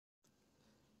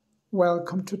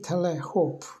Welcome to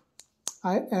TeleHope.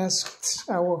 I asked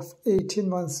our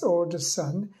 18-month-old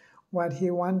son what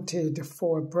he wanted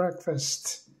for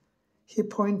breakfast. He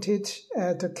pointed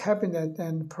at the cabinet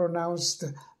and pronounced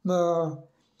 "Meh."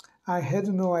 I had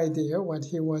no idea what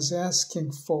he was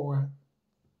asking for.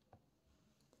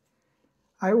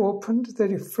 I opened the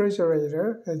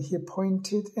refrigerator and he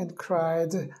pointed and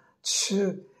cried, "Ch!"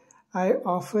 I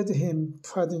offered him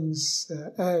puddings,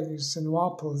 eggs, and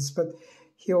waffles, but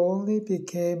he only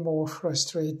became more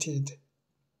frustrated.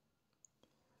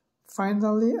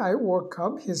 Finally, I woke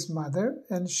up his mother,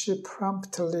 and she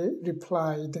promptly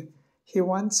replied, "He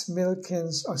wants milk and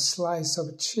a slice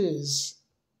of cheese."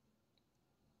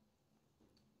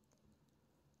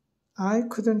 I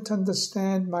couldn't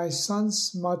understand my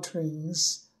son's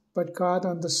mutterings, but God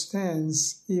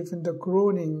understands even the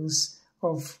groanings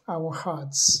of our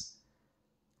hearts.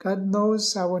 God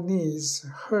knows our needs,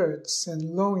 hurts,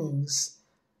 and longings.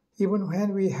 Even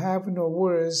when we have no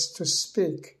words to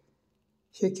speak,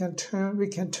 we can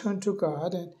turn to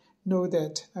God and know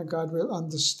that God will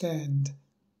understand.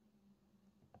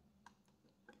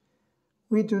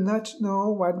 We do not know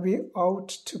what we ought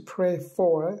to pray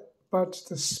for, but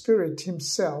the Spirit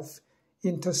Himself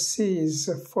intercedes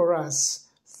for us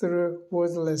through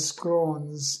wordless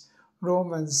groans.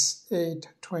 Romans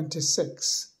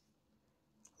 8:26.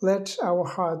 Let our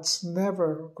hearts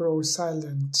never grow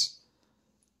silent.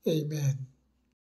 Amen.